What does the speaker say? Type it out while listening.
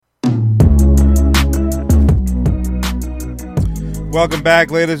Welcome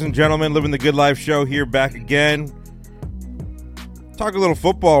back, ladies and gentlemen. Living the Good Life show here, back again. Talk a little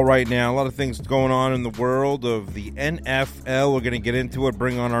football right now. A lot of things going on in the world of the NFL. We're going to get into it.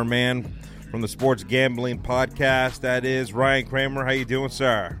 Bring on our man from the Sports Gambling Podcast. That is Ryan Kramer. How you doing,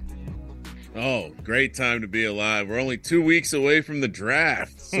 sir? Oh, great time to be alive. We're only 2 weeks away from the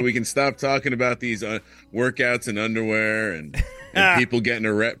draft, so we can stop talking about these workouts in underwear and people getting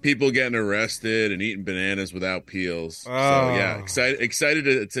arrested and eating bananas without peels. So yeah,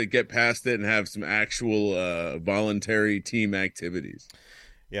 excited to get past it and have some actual voluntary team activities.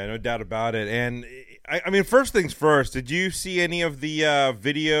 Yeah, no doubt about it. And I mean, first things first, did you see any of the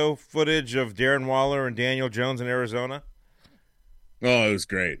video footage of Darren Waller and Daniel Jones in Arizona? Oh, it was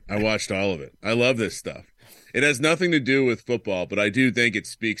great. I watched all of it. I love this stuff. It has nothing to do with football, but I do think it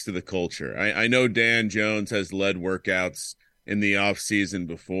speaks to the culture. I know Dan Jones has led workouts in the offseason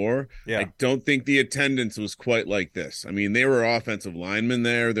before. Yeah. I don't think the attendance was quite like this. I mean, there were offensive linemen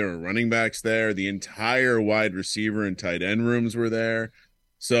there. There were running backs there. The entire wide receiver and tight end rooms were there.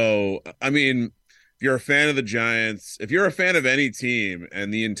 So, I mean, if you're a fan of the Giants, if you're a fan of any team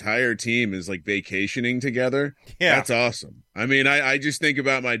and the entire team is like vacationing together, that's awesome. I mean, I just think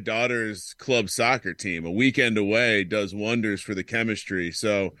about my daughter's club soccer team. A weekend away does wonders for the chemistry.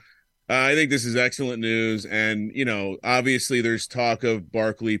 So I think this is excellent news. And, you know, obviously there's talk of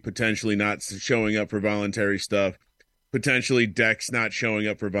Barkley potentially not showing up for voluntary stuff, potentially Dex not showing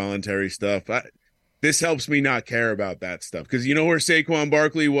up for voluntary stuff. This helps me not care about that stuff because you know where Saquon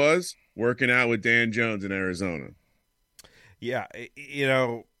Barkley was? Working out with Dan Jones in Arizona. Yeah, you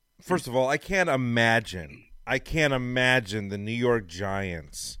know, first of all, I can't imagine the New York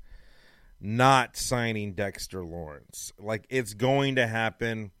Giants not signing Dexter Lawrence. Like, it's going to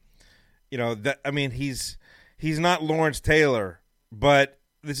happen. You know, I mean, he's not Lawrence Taylor, but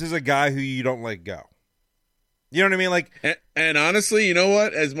this is a guy who you don't let go. You know what I mean? Like, and honestly, you know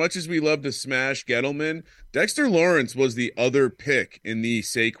what? As much as we love to smash Gettleman, Dexter Lawrence was the other pick in the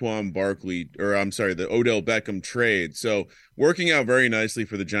Saquon Barkley, the Odell Beckham trade. So working out very nicely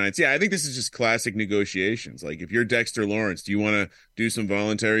for the Giants. Yeah, I think this is just classic negotiations. Like, if you're Dexter Lawrence, do you want to do some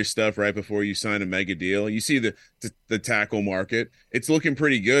voluntary stuff right before you sign a mega deal? You see the tackle market; it's looking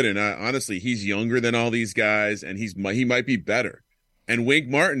pretty good. And honestly, he's younger than all these guys, and he might be better. And Wink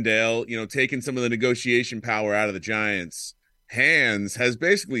Martindale, you know, taking some of the negotiation power out of the Giants' hands, has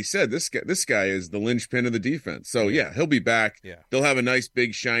basically said this guy is the linchpin of the defense. So, yeah, he'll be back. Yeah. They'll have a nice,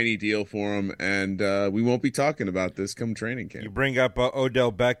 big, shiny deal for him, and we won't be talking about this come training camp. You bring up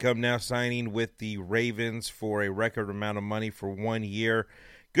Odell Beckham now signing with the Ravens for a record amount of money for 1 year.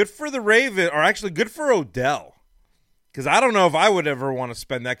 Good for the Ravens, or actually good for Odell, because I don't know if I would ever want to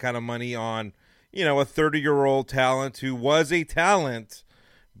spend that kind of money on, you know, a 30-year-old talent who was a talent,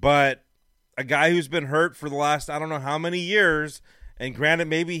 but a guy who's been hurt for the last I don't know how many years. And granted,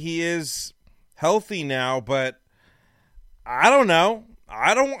 maybe he is healthy now, but I don't know.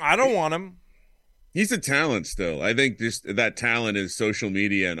 I don't want him. He's a talent still. I think just that talent is social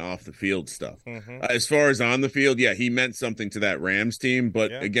media and off the field stuff. Mm-hmm. As far as on the field, yeah, he meant something to that Rams team.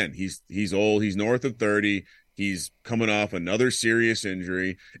 But again, he's old. He's north of 30. He's coming off another serious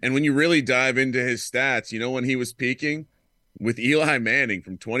injury. And when you really dive into his stats, you know when he was peaking? With Eli Manning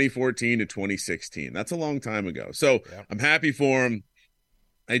from 2014 to 2016. That's a long time ago. So I'm happy for him.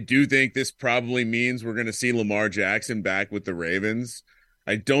 I do think this probably means we're going to see Lamar Jackson back with the Ravens.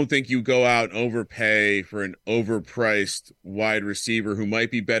 I don't think you go out and overpay for an overpriced wide receiver who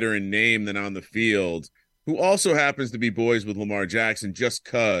might be better in name than on the field, who also happens to be boys with Lamar Jackson just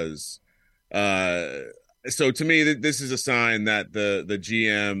because. So to me, this is a sign that the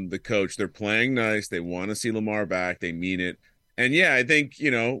GM, the coach, they're playing nice. They want to see Lamar back. They mean it. And yeah, I think, you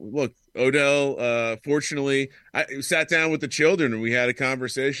know, look, Odell, fortunately, I sat down with the children and we had a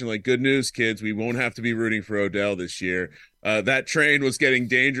conversation like, good news, kids. We won't have to be rooting for Odell this year. That train was getting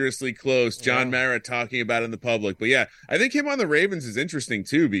dangerously close. John Mara talking about it in the public. But yeah, I think him on the Ravens is interesting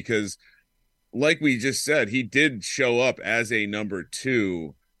too, because like we just said, he did show up as a number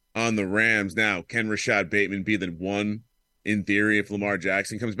 2 on the Rams. Now, can Rashad Bateman be the one in theory if Lamar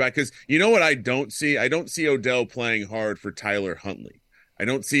Jackson comes back? Because you know what I don't see? I don't see Odell playing hard for Tyler Huntley. I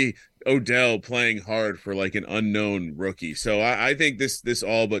don't see Odell playing hard for like an unknown rookie. So I think this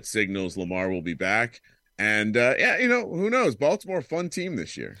all but signals Lamar will be back. And yeah, you know, who knows? Baltimore, fun team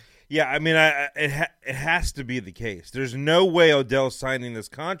this year. Yeah, I mean, it has to be the case. There's no way Odell's signing this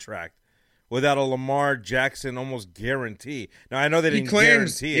contract without a Lamar Jackson almost guarantee. Now, I know they didn't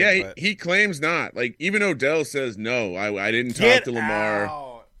guarantee it. Yeah, he claims not. Like, even Odell says, no, I didn't talk to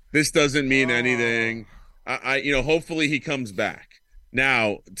Lamar. This doesn't mean anything. You know, hopefully he comes back.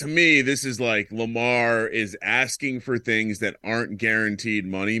 Now, to me, this is like Lamar is asking for things that aren't guaranteed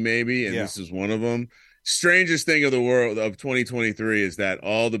money, maybe, and Yeah. this is one of them. Strangest thing of the world of 2023 is that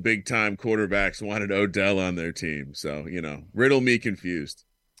all the big time quarterbacks wanted Odell on their team. So, riddle me confused.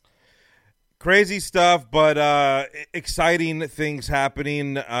 Crazy stuff, but exciting things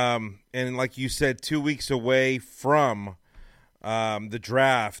happening. And like you said, 2 weeks away from the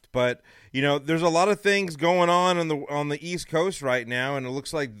draft. But there's a lot of things going on the East Coast right now, and it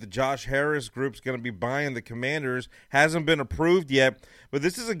looks like the Josh Harris group's going to be buying the Commanders. Hasn't been approved yet, but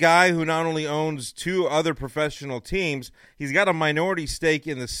this is a guy who not only owns 2 other professional teams, he's got a minority stake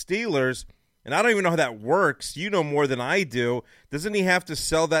in the Steelers. And I don't even know how that works. You know more than I do. Doesn't he have to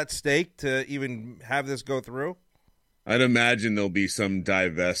sell that stake to even have this go through? I'd imagine there'll be some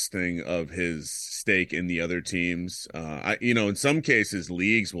divesting of his stake in the other teams. In some cases,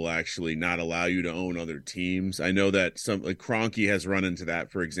 leagues will actually not allow you to own other teams. I know that Kroenke has run into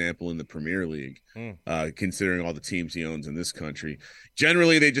that, for example, in the Premier League, considering all the teams he owns in this country.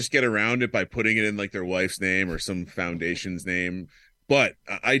 Generally, they just get around it by putting it in like their wife's name or some foundation's name. But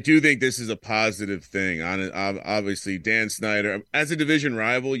I do think this is a positive thing. Obviously, Dan Snyder, as a division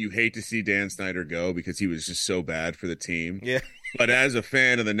rival, you hate to see Dan Snyder go because he was just so bad for the team. Yeah. But as a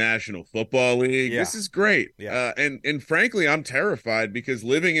fan of the National Football League, This is great. Yeah. And frankly, I'm terrified because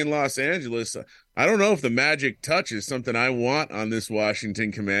living in Los Angeles, I don't know if the magic touch is something I want on this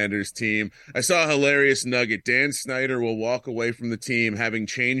Washington Commanders team. I saw a hilarious nugget. Dan Snyder will walk away from the team having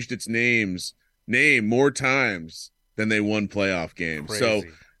changed its name more times than they won playoff games. Crazy. So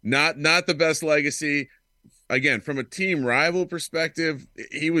not the best legacy. Again, from a team rival perspective,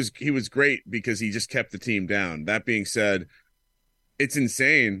 he was great because he just kept the team down. That being said, it's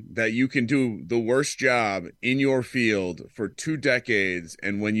insane that you can do the worst job in your field for 2 decades,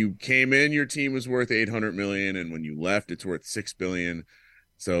 and when you came in, your team was worth $800 million, and when you left, it's worth $6 billion.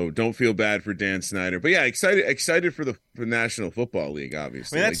 So don't feel bad for Dan Snyder. But yeah, excited for the National Football League,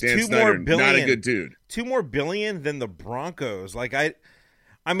 obviously. I mean, that's Dan $2 Snyder, more billion. not a good dude. $2 more billion than the Broncos. Like I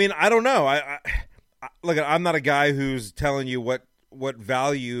mean, I don't know. I look, I'm not a guy who's telling you what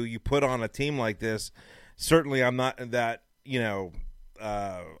value you put on a team like this. Certainly, I'm not that.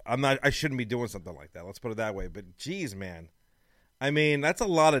 I shouldn't be doing something like that. Let's put it that way. But geez, man, I mean, that's a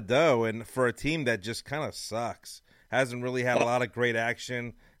lot of dough, and for a team that just kind of sucks. Hasn't really had a lot of great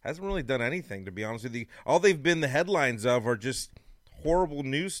action. Hasn't really done anything, to be honest with you. All they've been the headlines of are just horrible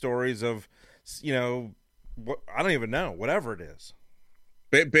news stories of, what I don't even know, whatever it is.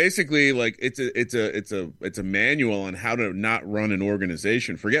 Basically, like it's a manual on how to not run an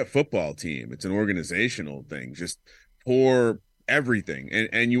organization. Forget football team. It's an organizational thing. Just poor everything.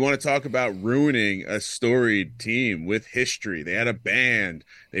 And you want to talk about ruining a storied team with history. They had a band.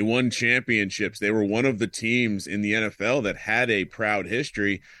 They won championships. They were one of the teams in the NFL that had a proud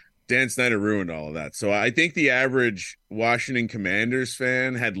history. Dan Snyder ruined all of that. So I think the average Washington Commanders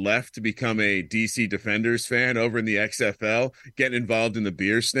fan had left to become a DC Defenders fan over in the XFL, getting involved in the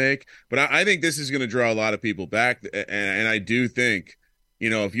beer snake. But I think this is going to draw a lot of people back. And I do think,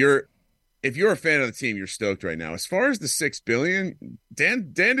 if you're a fan of the team, you're stoked right now. As far as the $6 billion,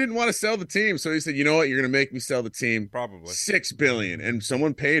 Dan didn't want to sell the team, so he said, "You know what? You're going to make me sell the team, Probably $6 billion." And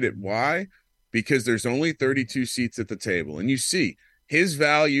someone paid it. Why? Because there's only 32 seats at the table, and you see his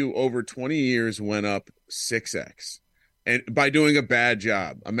value over 20 years went up 6x, and by doing a bad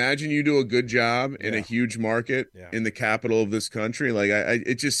job. Imagine you do a good job in a huge market in the capital of this country. Like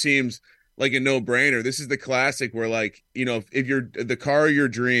it just seems like a no-brainer. This is the classic where, like, if the car of your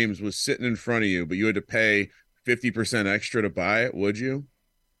dreams was sitting in front of you, but you had to pay 50% extra to buy it, would you?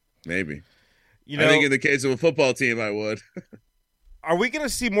 Maybe. I think in the case of a football team, I would. Are we going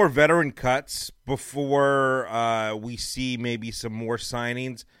to see more veteran cuts before we see maybe some more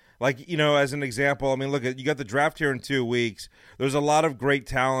signings? Like, as an example, I mean, look, you got the draft here in 2 weeks. There's a lot of great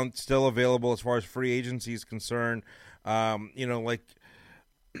talent still available as far as free agency is concerned. Like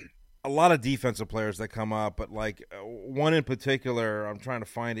a lot of defensive players that come up, but like one in particular, I'm trying to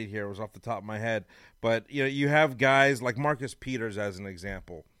find it here. It was off the top of my head. But, you have guys like Marcus Peters as an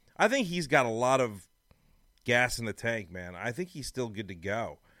example. I think he's got a lot of gas in the tank, man. I think he's still good to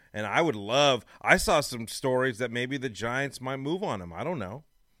go. And I saw some stories that maybe the Giants might move on him. I don't know.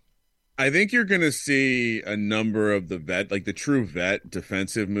 I think you're going to see a number of the true vet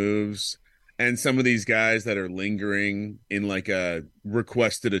defensive moves, and some of these guys that are lingering in like a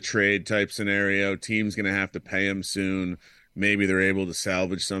requested a trade type scenario. Team's going to have to pay them soon. Maybe they're able to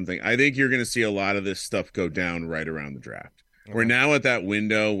salvage something. I think you're going to see a lot of this stuff go down right around the draft. Okay. We're now at that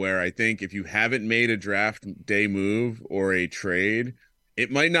window where I think if you haven't made a draft day move or a trade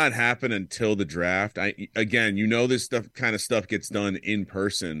it might not happen until the draft. This kind of stuff gets done in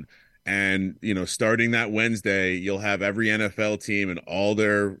person. And, starting that Wednesday, you'll have every NFL team and all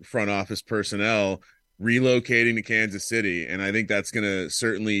their front office personnel relocating to Kansas City. And I think that's going to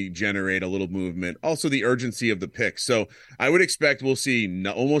certainly generate a little movement. Also, the urgency of the pick. So I would expect we'll see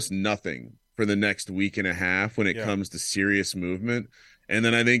almost nothing for the next week and a half when it comes to serious movement. And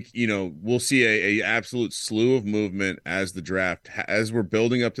then I think, we'll see a absolute slew of movement as we're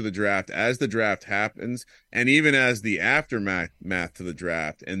building up to the draft, as the draft happens, and even as the aftermath to the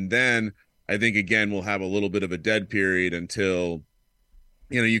draft. And then I think, again, we'll have a little bit of a dead period until,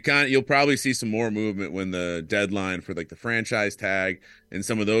 you'll probably see some more movement when the deadline for like the franchise tag and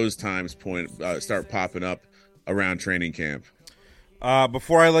some of those times start popping up around training camp.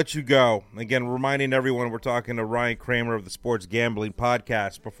 Before I let you go, again, reminding everyone we're talking to Ryan Kramer of the Sports Gambling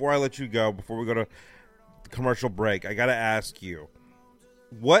Podcast. Before I let you go, before we go to the commercial break, I got to ask you,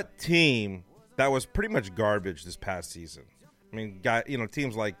 what team that was pretty much garbage this past season? I mean,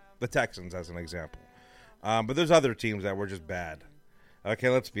 teams like the Texans as an example. But there's other teams that were just bad. Okay,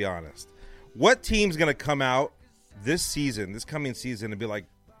 let's be honest. What team's going to come out this coming season, and be like,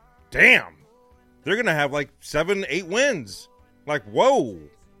 damn, they're going to have like 7-8 wins? Like, whoa,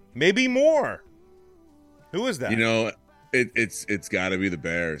 maybe more. Who is that? It's got to be the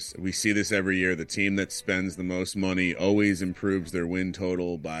Bears. We see this every year. The team that spends the most money always improves their win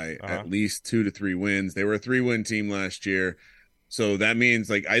total by at least 2 to 3 wins. They were a 3-win team last year. So that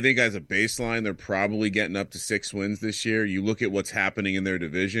means, I think as a baseline, they're probably getting up to 6 wins this year. You look at what's happening in their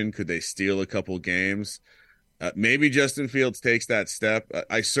division. Could they steal a couple games? Maybe Justin Fields takes that step.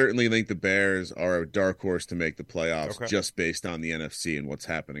 I certainly think the Bears are a dark horse to make the playoffs just based on the NFC and what's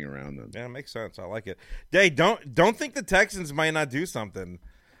happening around them. Yeah, it makes sense. I like it. Dave, don't think the Texans might not do something.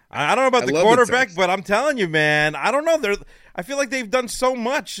 I don't know about the quarterback, but I'm telling you, man, I don't know. I feel like they've done so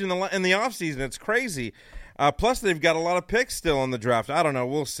much in the offseason. It's crazy. Plus, they've got a lot of picks still in the draft. I don't know.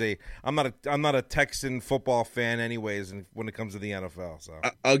 We'll see. I'm not a Texan football fan, anyways, when it comes to the NFL. So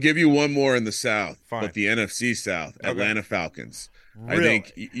I'll give you one more in the South, Fine. But the NFC South, Atlanta Falcons. Really? I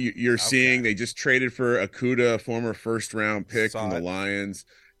think you're seeing they just traded for Okudah, a former first-round pick from the Lions.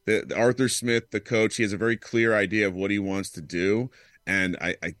 The Arthur Smith, the coach, he has a very clear idea of what he wants to do. And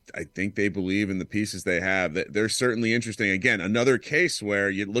I think they believe in the pieces they have. They're certainly interesting. Again, another case where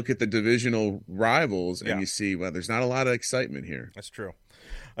you look at the divisional rivals and you see, well, there's not a lot of excitement here. That's true.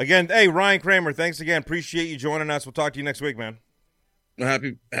 Again, hey, Ryan Kramer, thanks again. Appreciate you joining us. We'll talk to you next week, man.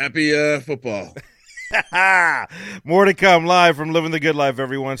 Happy football. More to come live from Living the Good Life,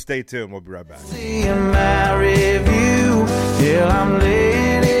 everyone. Stay tuned. We'll be right back. See my review. I'm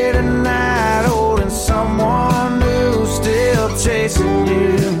laying here tonight holding someone new. Still chasing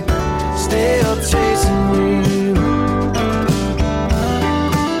you. Still chasing you.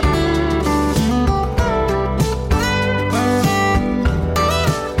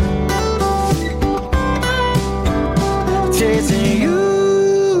 Chasing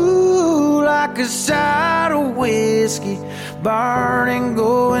you like a shot of whiskey. Burning,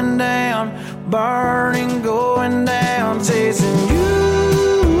 going down. Burning, going down.